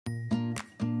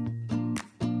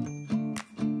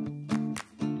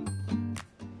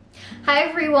Hi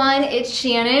everyone, it's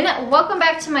Shannon. Welcome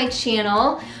back to my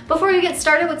channel. Before we get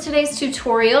started with today's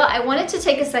tutorial, I wanted to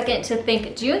take a second to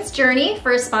thank June's Journey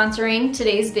for sponsoring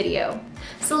today's video.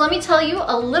 So let me tell you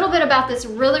a little bit about this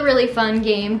really fun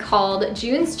game called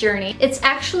June's Journey. It's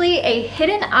actually a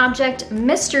hidden object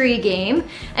mystery game,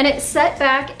 and it's set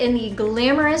back in the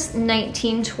glamorous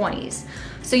 1920s.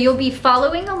 So you'll be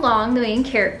following along the main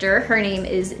character. Her name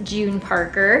is June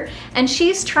Parker, and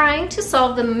she's trying to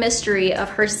solve the mystery of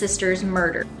her sister's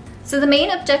murder. So the main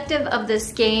objective of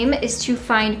this game is to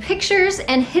find pictures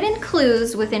and hidden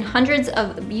clues within hundreds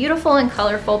of beautiful and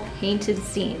colorful painted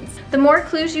scenes. The more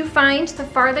clues you find, the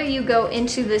farther you go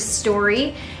into this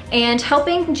story and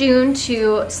helping June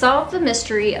to solve the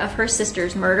mystery of her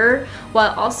sister's murder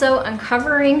while also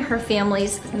uncovering her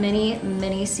family's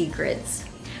many secrets.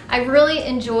 I really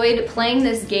enjoyed playing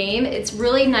this game. It's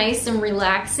really nice and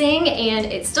relaxing, and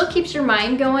it still keeps your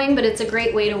mind going, but it's a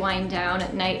great way to wind down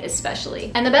at night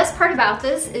especially. And the best part about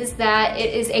this is that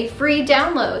it is a free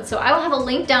download. So I will have a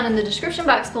link down in the description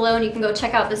box below and you can go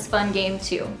check out this fun game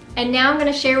too. And now I'm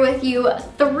gonna share with you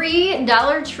 3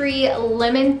 Dollar Tree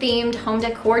lemon themed home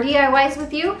decor DIYs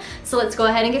with you. So let's go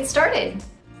ahead and get started.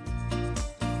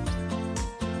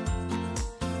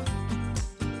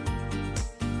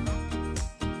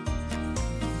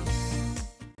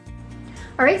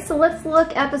 Alright, so let's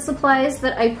look at the supplies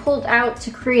that I pulled out to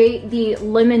create the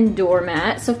lemon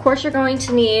doormat. So of course you're going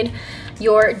to need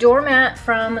your doormat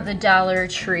from the Dollar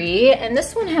Tree, and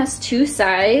this one has 2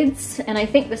 sides, and I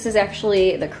think this is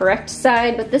actually the correct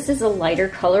side, but this is a lighter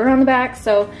color on the back,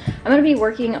 so I'm going to be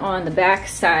working on the back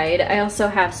side. I also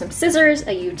have some scissors,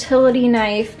 a utility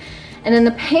knife, and then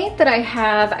the paint that I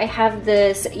have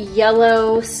this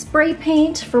yellow spray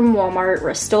paint from Walmart,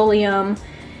 Rust-Oleum.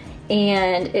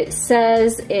 And it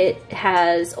says it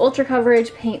has ultra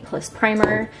coverage paint plus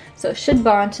primer, so it should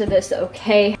bond to this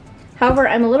okay. However,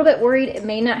 I'm a little bit worried it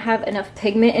may not have enough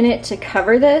pigment in it to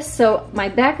cover this, so my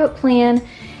backup plan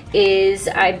is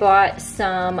I bought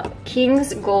some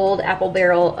King's Gold Apple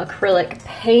Barrel acrylic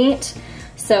paint.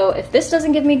 So if this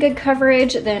doesn't give me good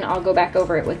coverage, then I'll go back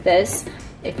over it with this.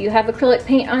 If you have acrylic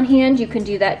paint on hand, you can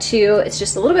do that too. It's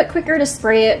just a little bit quicker to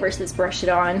spray it versus brush it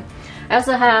on. I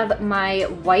also have my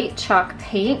white chalk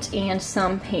paint and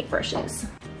some paint brushes.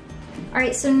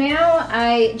 Alright, so now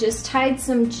I just tied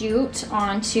some jute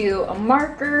onto a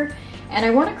marker, and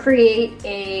I want to create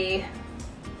a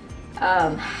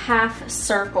half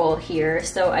circle here.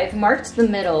 So I've marked the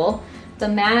middle. The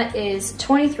mat is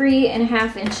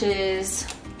 23.5 inches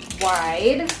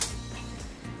wide,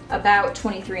 about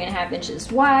 23.5 inches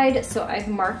wide. So I've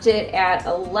marked it at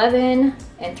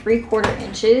 11.75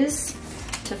 inches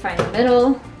to find the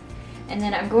middle, and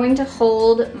then I'm going to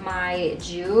hold my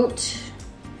jute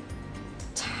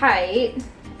tight,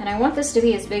 and I want this to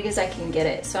be as big as I can get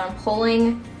it. So I'm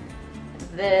pulling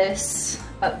this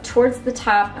up towards the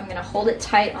top. I'm going to hold it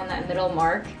tight on that middle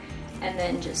mark and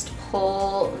then just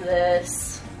pull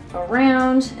this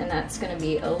around, and that's going to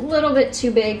be a little bit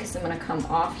too big because I'm going to come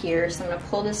off here. So I'm going to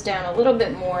pull this down a little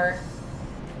bit more,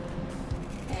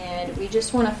 and we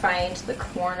just want to find the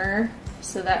corner.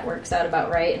 So that works out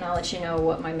about right, and I'll let you know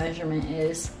what my measurement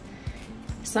is.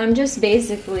 So I'm just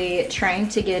basically trying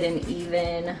to get an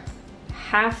even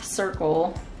half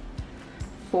circle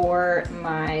for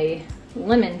my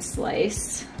lemon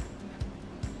slice.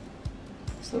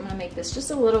 So I'm gonna make this just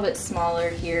a little bit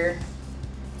smaller here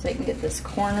so I can get this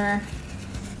corner.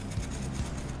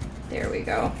 There we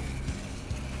go.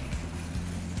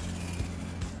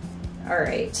 All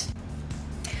right.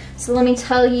 So let me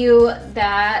tell you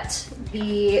that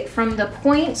from the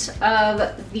point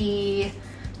of the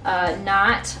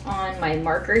knot on my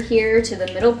marker here to the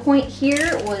middle point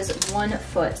here was 1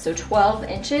 foot. So 12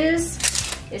 inches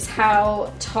is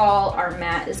how tall our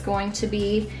mat is going to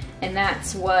be, and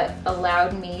that's what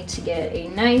allowed me to get a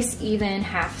nice even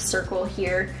half circle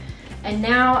here. And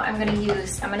now I'm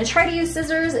gonna try to use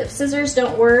scissors. If scissors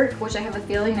don't work, which I have a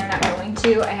feeling they're not going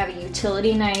to, I have a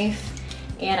utility knife,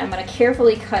 and I'm gonna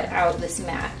carefully cut out this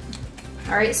mat.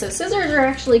 All right, so scissors are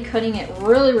actually cutting it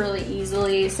really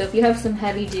easily. So if you have some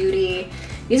heavy duty,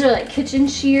 these are like kitchen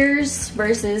shears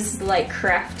versus like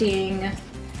crafting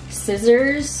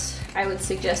scissors, I would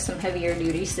suggest some heavier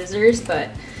duty scissors,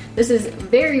 but this is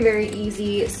very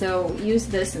easy. So use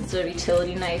this instead of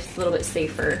utility knife, it's a little bit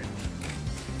safer.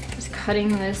 Just cutting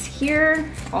this here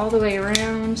all the way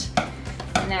around,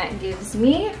 and that gives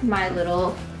me my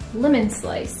little lemon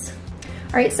slice.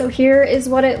 All right, so here is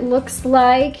what it looks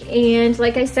like, and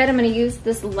like I said, I'm gonna use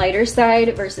this lighter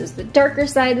side versus the darker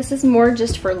side. This is more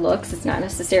just for looks. It's not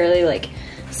necessarily like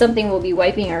something we'll be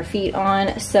wiping our feet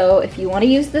on. So if you wanna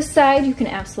use this side, you can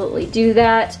absolutely do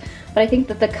that. but I think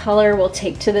that the color will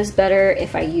take to this better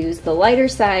if I use the lighter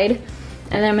side.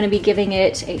 And then I'm going to be giving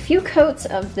it a few coats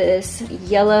of this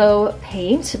yellow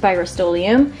paint by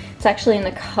Rust-Oleum. It's actually in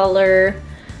the color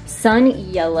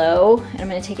Sun Yellow, and I'm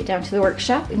going to take it down to the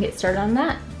workshop and get started on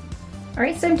that.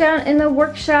 Alright, so I'm down in the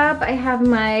workshop. I have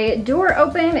my door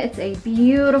open. It's a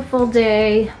beautiful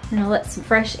day. I'm going to let some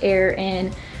fresh air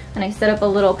in, and I set up a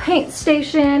little paint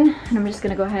station, and I'm just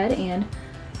going to go ahead and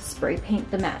spray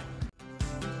paint the mat.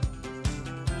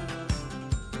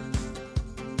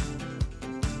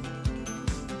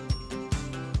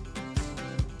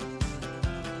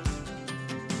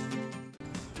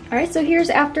 Alright, so here's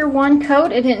after one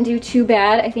coat. It didn't do too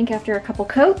bad. I think after a couple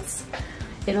coats,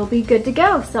 it'll be good to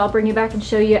go. So I'll bring you back and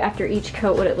show you after each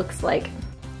coat what it looks like.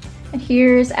 And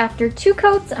here's after 2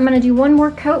 coats. I'm gonna do one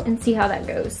more coat and see how that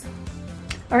goes.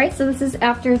 Alright, so this is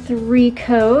after 3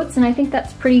 coats, and I think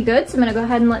that's pretty good. So I'm gonna go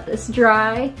ahead and let this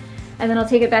dry, and then I'll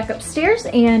take it back upstairs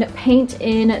and paint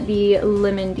in the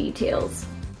lemon details.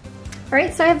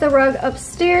 Alright, so I have the rug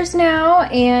upstairs now,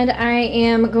 and I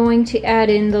am going to add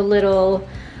in the little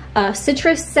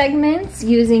citrus segments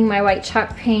using my white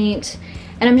chalk paint,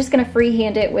 and I'm just going to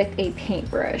freehand it with a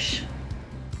paintbrush.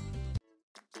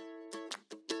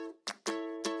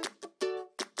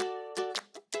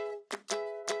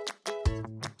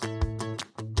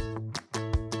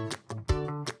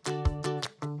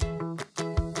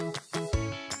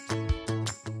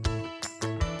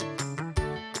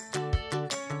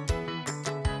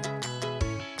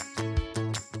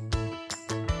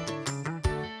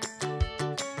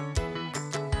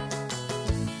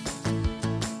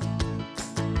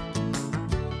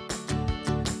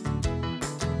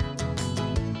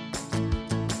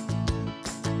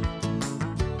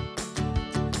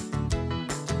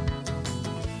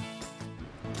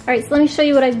 Alright, so let me show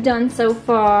you what I've done so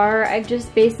far. I've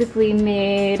just basically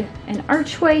made an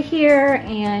archway here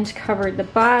and covered the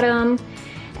bottom,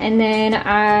 and then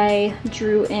I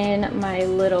drew in my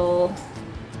little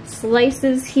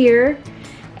slices here,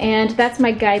 and that's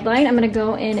my guideline. I'm going to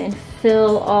go in and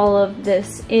fill all of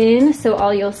this in, so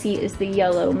all you'll see is the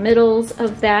yellow middles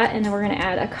of that, and then we're going to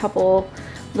add a couple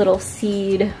little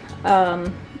seed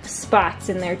spots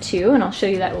in there too, and I'll show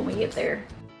you that when we get there.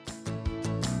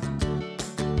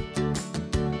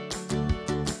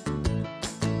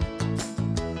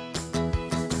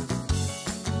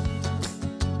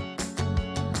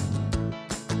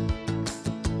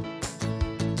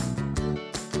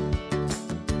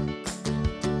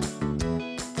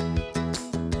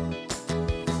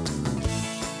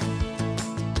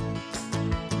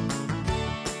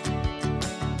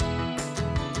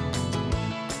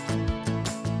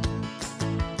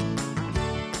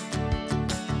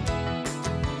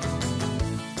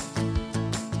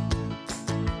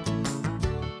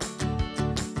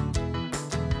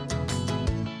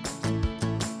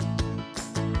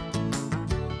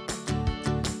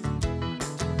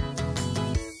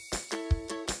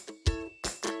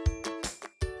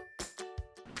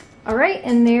 Alright,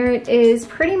 and there it is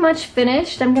pretty much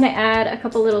finished. I'm going to add a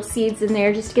couple little seeds in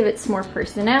there just to give it some more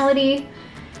personality.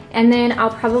 And then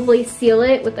I'll probably seal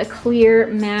it with a clear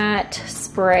matte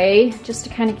spray just to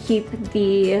kind of keep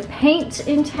the paint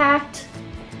intact.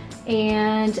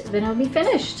 And then I'll be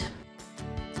finished.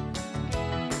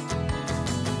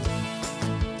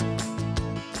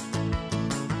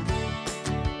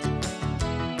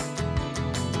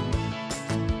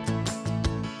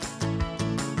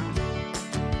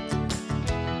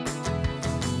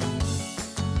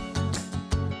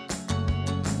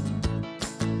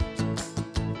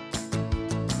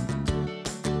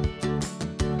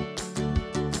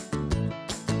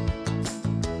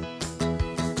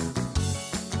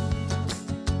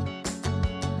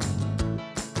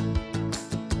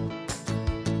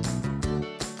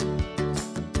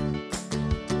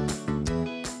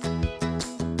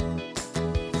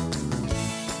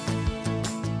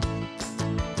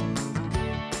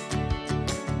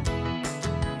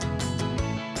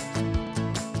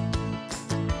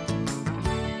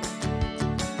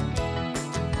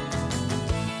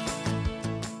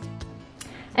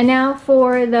 And now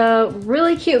for the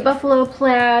really cute buffalo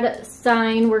plaid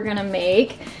sign we're gonna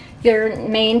make. Your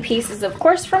main piece is of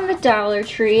course from the Dollar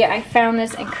Tree. I found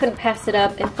this and couldn't pass it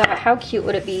up and thought how cute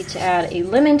would it be to add a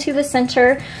lemon to the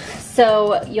center.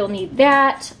 So you'll need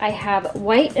that. I have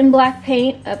white and black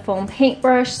paint, a foam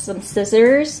paintbrush, some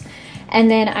scissors, and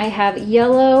then I have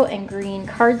yellow and green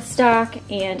cardstock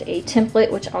and a template,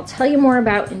 which I'll tell you more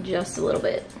about in just a little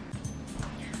bit.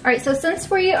 Alright, so since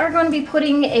we are going to be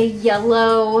putting a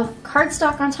yellow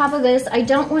cardstock on top of this, I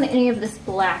don't want any of this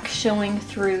black showing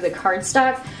through the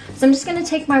cardstock. So I'm just going to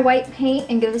take my white paint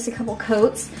and give this a couple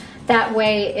coats That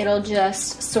way it'll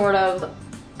just sort of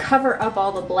cover up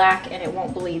all the black and it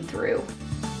won't bleed through.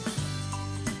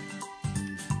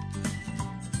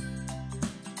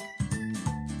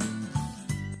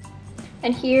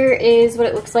 And here is what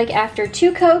it looks like after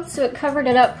 2 coats, so it covered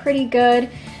it up pretty good.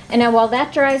 And now while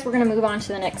that dries, we're gonna move on to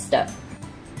the next step.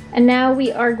 And now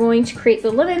we are going to create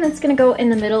the lemon that's gonna go in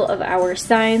the middle of our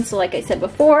sign. So like I said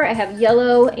before, I have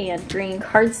yellow and green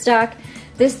cardstock.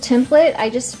 This template I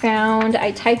just found,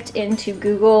 I typed into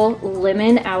Google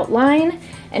lemon outline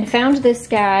and found this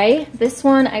guy. This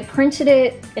one, I printed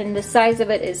it and the size of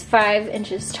it is 5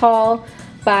 inches tall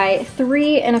by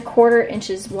 3 1/4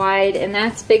 inches wide, and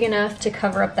that's big enough to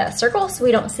cover up that circle so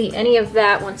we don't see any of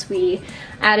that once we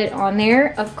add it on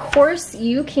there. Of course,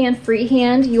 you can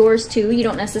freehand yours too. You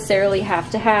don't necessarily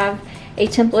have to have a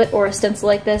template or a stencil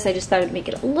like this. I just thought it'd make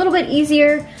it a little bit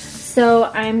easier. So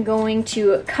I'm going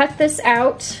to cut this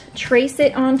out, trace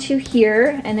it onto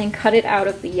here, and then cut it out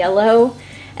of the yellow.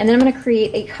 And then I'm gonna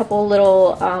create a couple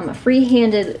little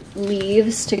free-handed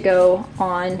leaves to go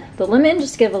on the lemon,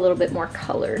 just to give a little bit more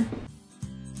color.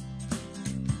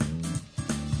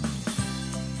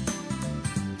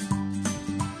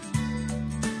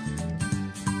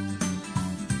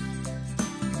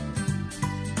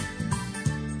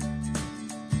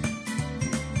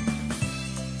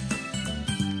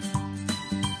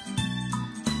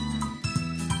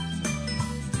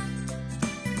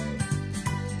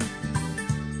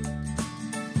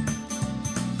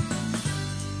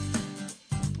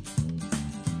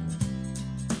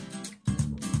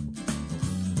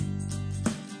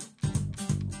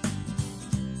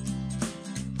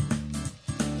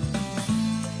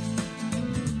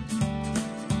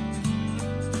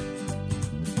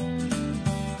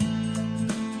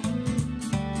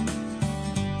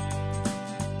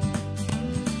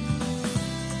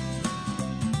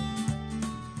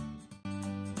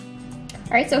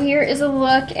 All right, so here is a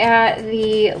look at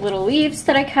the little leaves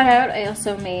that I cut out. I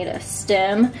also made a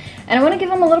stem, and I want to give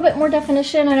them a little bit more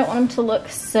definition. I don't want them to look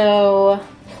so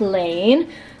plain.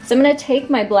 So I'm going to take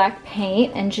my black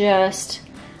paint and just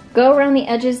go around the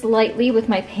edges lightly with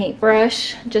my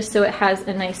paintbrush, just so it has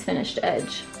a nice finished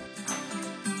edge.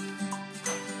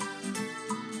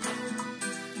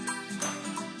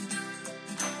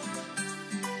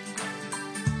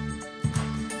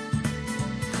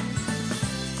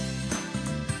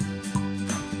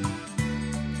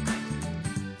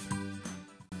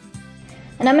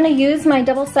 And I'm going to use my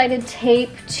double-sided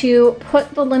tape to put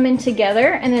the lemon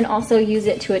together and then also use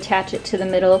it to attach it to the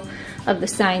middle of the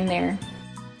sign there.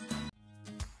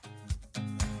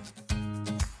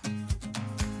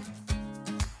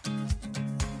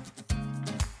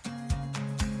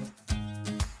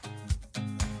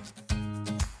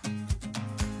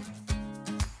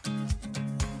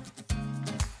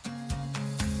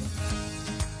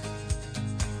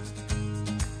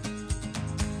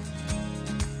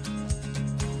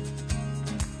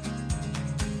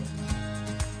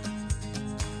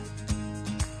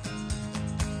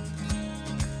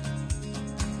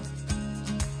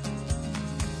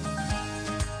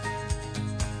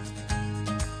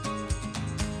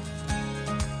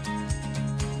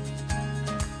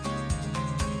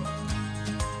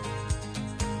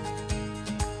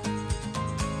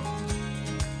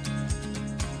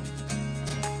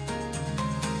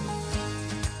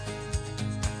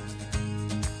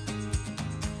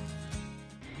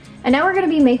 And now we're going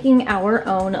to be making our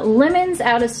own lemons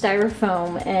out of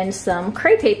styrofoam and some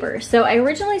crepe paper. So I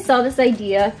originally saw this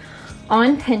idea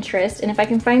on Pinterest, and if I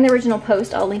can find the original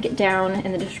post, I'll link it down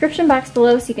in the description box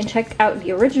below so you can check out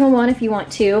the original one if you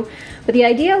want to. But the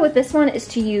idea with this one is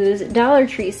to use Dollar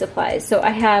Tree supplies. So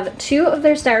I have 2 of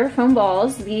their styrofoam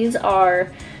balls. These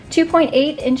are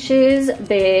 2.8 inches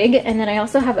big, and then I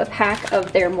also have a pack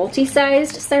of their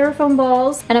multi-sized styrofoam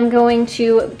balls, and I'm going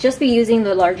to just be using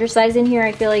the larger size in here.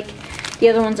 I feel like the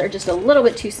other ones are just a little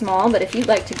bit too small, but if you'd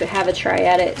like to have a try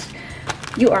at it,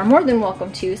 you are more than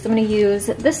welcome to. So I'm going to use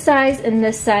this size and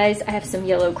this size. I have some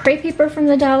yellow crepe paper from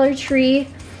the Dollar Tree,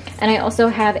 and I also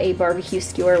have a barbecue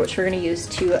skewer, which we're going to use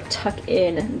to tuck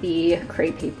in the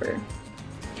crepe paper.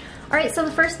 All right, so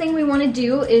the first thing we want to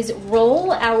do is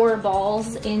roll our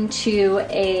balls into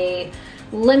a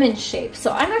lemon shape.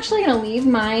 So I'm actually going to leave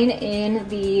mine in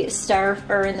the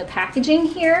in the packaging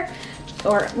here.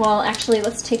 Or, well, actually,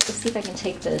 let's see if I can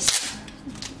take this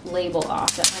label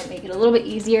off. That might make it a little bit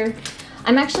easier.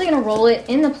 I'm actually going to roll it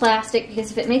in the plastic because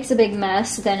if it makes a big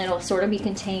mess, then it'll sort of be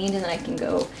contained, and then I can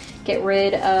go get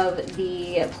rid of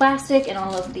the plastic and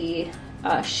all of the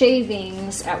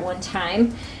shavings at one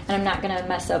time, and I'm not going to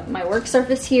mess up my work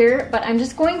surface here, but I'm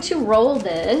just going to roll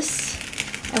this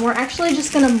And we're actually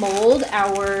just gonna mold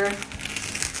our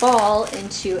ball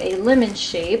into a lemon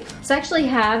shape. So I actually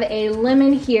have a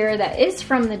lemon here that is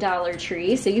from the Dollar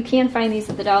Tree. So you can find these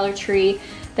at the Dollar Tree.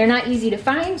 They're not easy to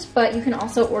find, but you can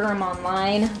also order them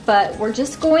online. But we're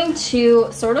just going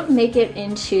to sort of make it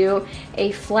into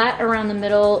a flat around the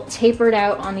middle, tapered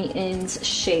out on the ends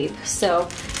shape. So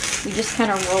we just kind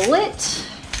of roll it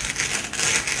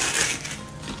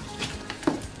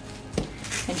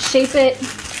and shape it.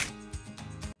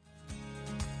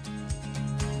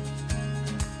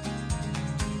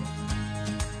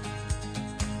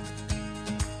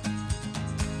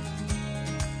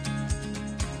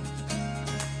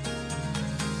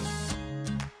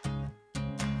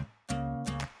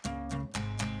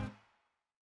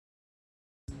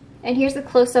 And here's a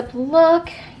close-up look.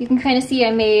 You can kind of see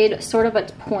I made sort of a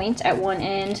point at one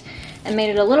end and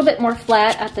made it a little bit more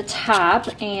flat at the top.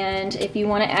 And if you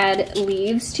want to add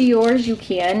leaves to yours, you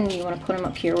can. You want to put them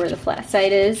up here where the flat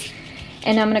side is.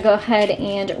 And I'm going to go ahead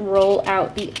and roll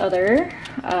out the other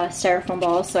styrofoam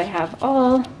balls so I have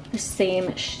all the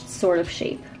same sort of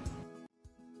shape.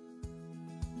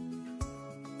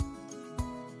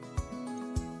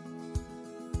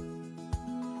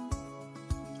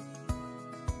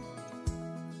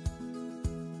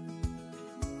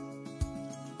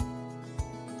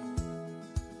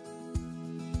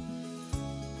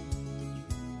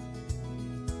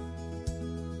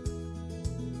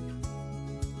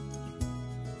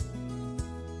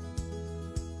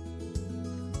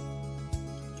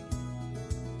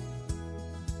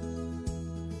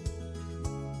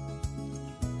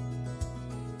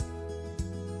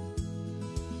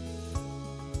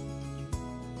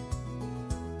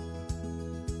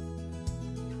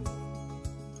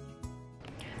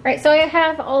 All right, so I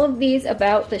have all of these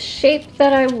about the shape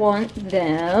that I want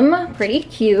them. Pretty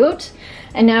cute.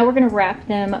 And now we're gonna wrap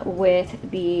them with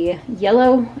the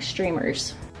yellow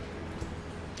streamers.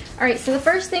 All right, so the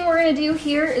first thing we're gonna do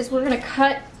here is we're gonna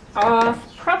cut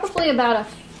off probably about a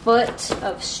foot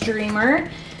of streamer.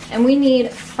 And we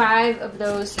need 5 of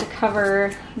those to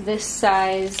cover this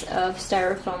size of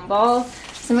styrofoam ball.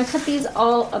 So I'm gonna cut these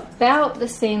all about the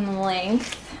same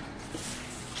length.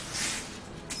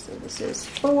 This is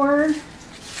 4,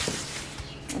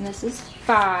 and this is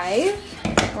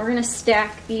 5. We're gonna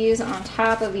stack these on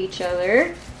top of each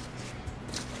other.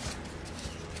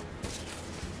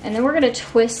 And then we're gonna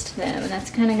twist them, and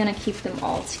that's kind of gonna keep them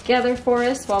all together for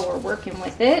us while we're working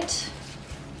with it.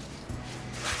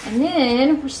 And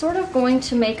then we're sort of going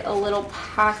to make a little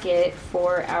pocket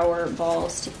for our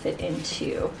balls to fit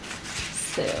into.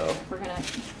 So we're gonna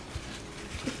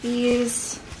put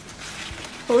these,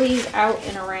 pull these out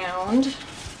and around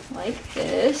like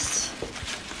this.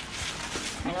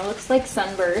 Kind of looks like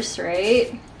sunburst,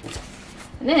 right?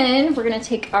 And then we're gonna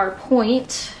take our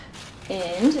point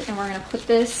end and we're gonna put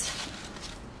this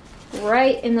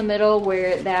right in the middle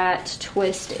where that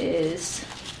twist is.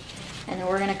 And then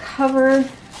we're gonna cover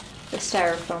the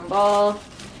styrofoam ball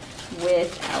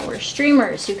with our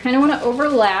streamers. So you kind of want to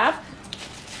overlap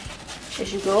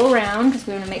as you go around because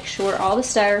we want to make sure all the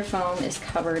styrofoam is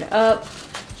covered up.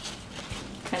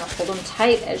 Kind of hold them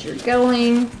tight as you're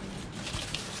going.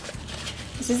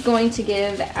 This is going to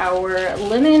give our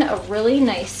lemon a really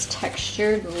nice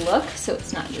textured look, so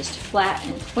it's not just flat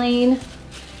and plain.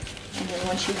 And then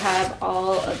once you have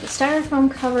all of the styrofoam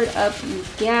covered up, you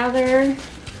gather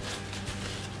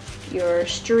your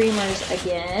streamers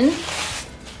again.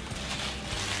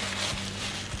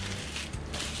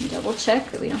 Double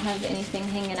check that we don't have anything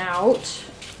hanging out.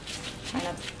 Kind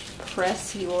of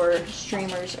press your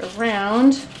streamers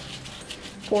around,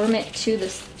 form it to the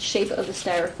shape of the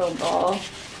styrofoam ball,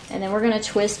 and then we're going to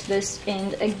twist this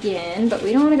end again, but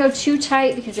we don't want to go too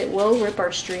tight because it will rip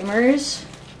our streamers.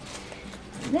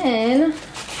 And then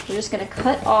we're just going to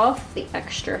cut off the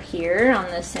extra here on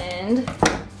this end,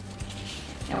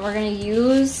 and we're going to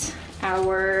use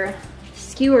our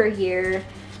skewer here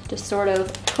to sort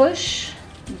of push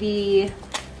the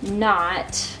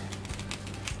knot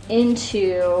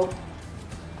into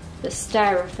the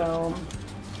styrofoam,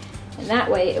 and that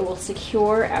way it will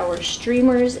secure our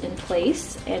streamers in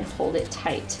place and hold it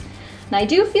tight. Now I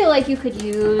do feel like you could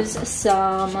use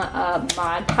some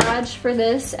Mod Podge for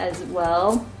this as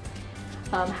well.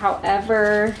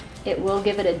 However, it will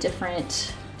give it a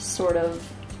different sort of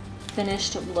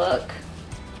finished look.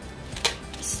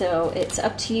 So it's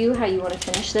up to you how you want to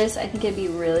finish this. I think it'd be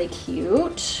really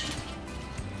cute.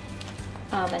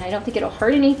 And I don't think it'll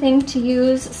hurt anything to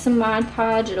use some Mod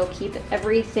Podge. It'll keep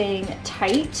everything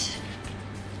tight.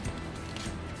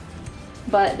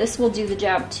 But this will do the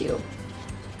job too.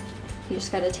 You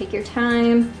just gotta take your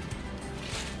time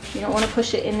You don't want to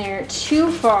push it in there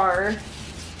too far,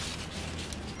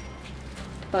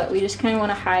 but we just kind of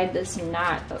want to hide this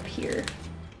knot up here.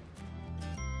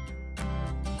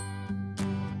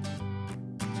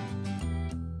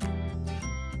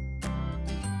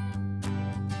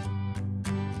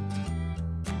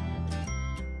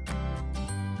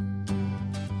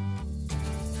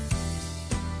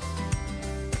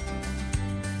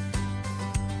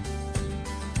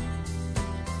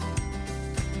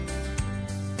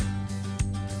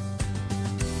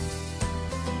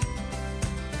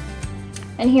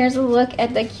 And here's a look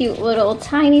at the cute little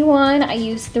tiny one. I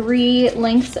used 3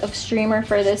 lengths of streamer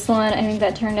for this one. I think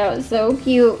that turned out so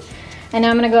cute. And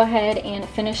now I'm gonna go ahead and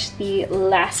finish the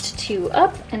last 2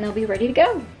 up and they'll be ready to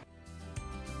go.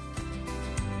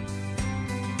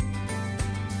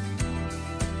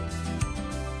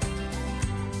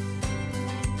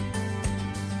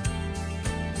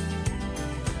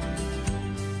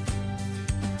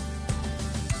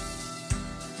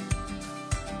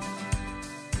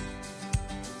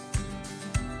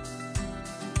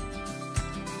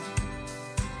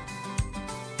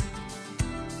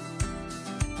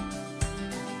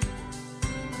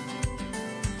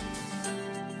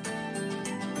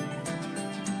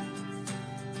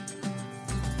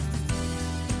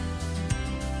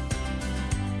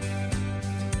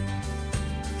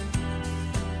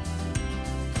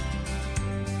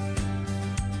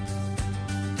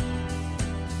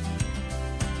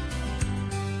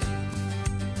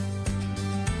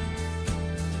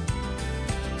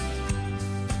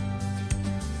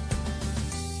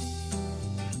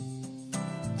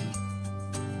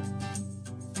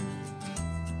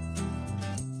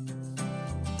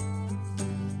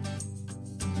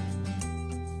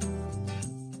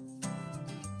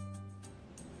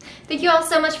 Thank you all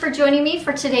so much for joining me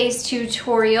for today's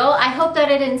tutorial. I hope that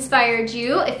it inspired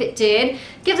you. If it did,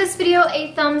 give this video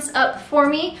a thumbs up for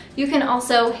me. You can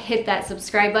also hit that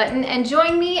subscribe button and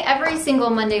join me every single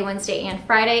Monday, Wednesday, and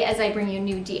Friday as I bring you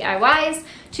new DIYs,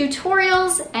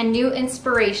 tutorials, and new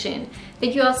inspiration.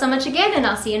 Thank you all so much again, and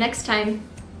I'll see you next time.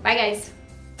 Bye guys.